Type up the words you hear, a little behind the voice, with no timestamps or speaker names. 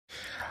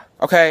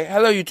Okay,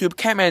 hello YouTube,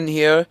 Cameron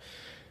here.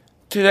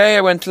 Today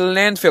I went to the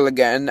landfill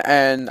again,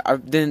 and I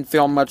didn't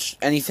film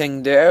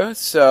anything there,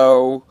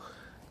 so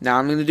now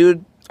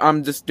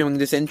I'm just doing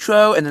this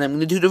intro, and then I'm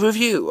gonna do the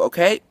review,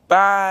 okay?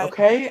 Bye!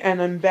 Okay,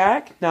 and I'm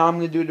back. Now I'm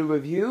gonna do the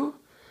review.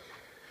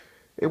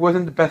 It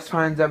wasn't the best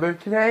finds ever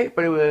today,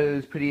 but it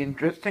was pretty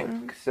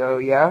interesting, so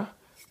yeah.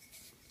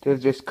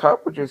 There's this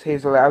cup, which is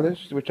Hazel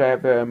Alice, which I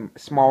have a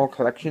small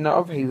collection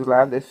of. Hazel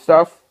Alice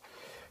stuff.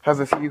 Has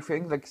a few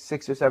things, like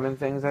 6 or 7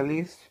 things at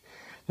least.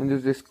 And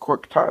there's this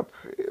cork top.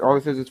 All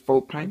it says is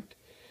full pint.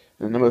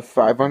 And number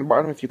 5 on the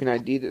bottom. If you can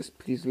ID this,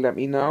 please let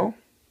me know.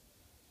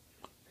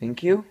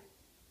 Thank you.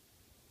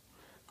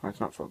 Oh,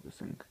 it's not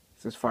focusing.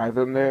 It says 5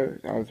 on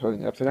there. I was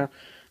holding it upside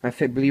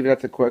down. Believe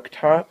that's a cork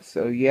top.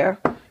 So yeah,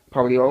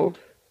 probably old.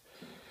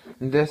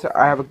 And this,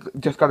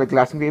 just got a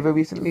glass engraver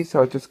recently,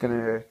 so I'm just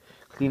gonna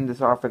clean this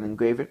off and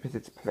engrave it because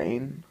it's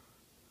plain.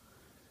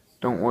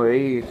 Don't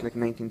worry, it's like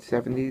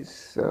 1970s,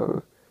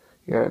 so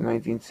yeah,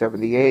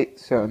 1978,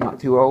 so not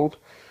too old.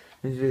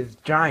 This is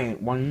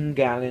giant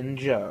 1-gallon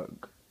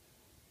jug,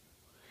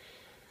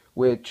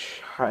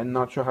 which I'm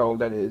not sure how old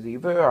that is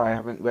either. I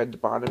haven't read the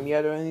bottom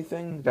yet or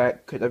anything.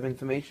 That could have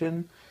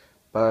information,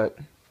 but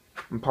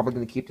I'm probably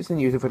going to keep this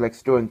and use it for like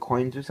storing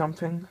coins or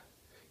something.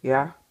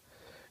 Yeah.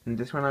 And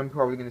this one I'm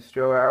probably going to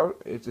throw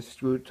out. It's a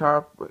screw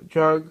top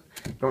jug.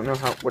 Don't know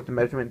what the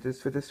measurement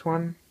is for this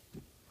one.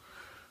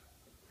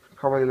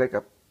 Probably like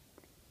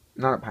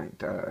not a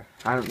pint, I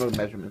don't know the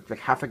measurement, like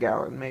half a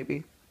gallon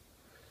maybe.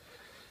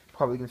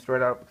 Probably gonna throw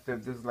it out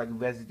because there's like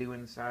residue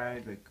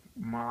inside, like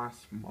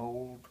moss,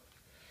 mold.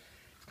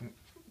 It's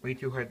way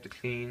too hard to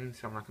clean,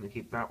 so I'm not gonna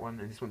keep that one.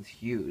 And this one's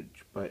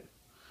huge, but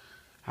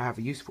I have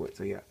a use for it,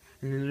 so yeah.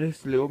 And then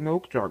this little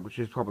milk jug, which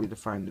is probably the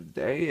find of the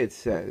day, it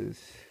says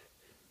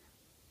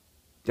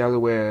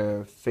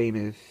Delaware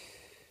Farms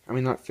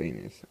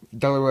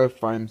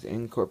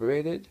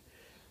Incorporated.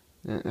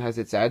 And it has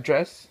its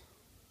address.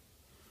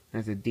 It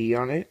has a D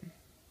on it.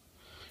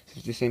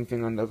 It's the same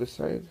thing on the other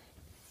side.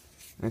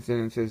 And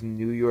then it says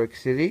New York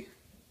City.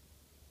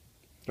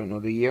 Don't know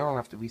the year, I'll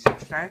have to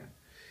research that.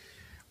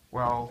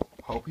 Well,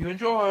 hope you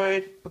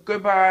enjoyed, but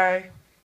goodbye.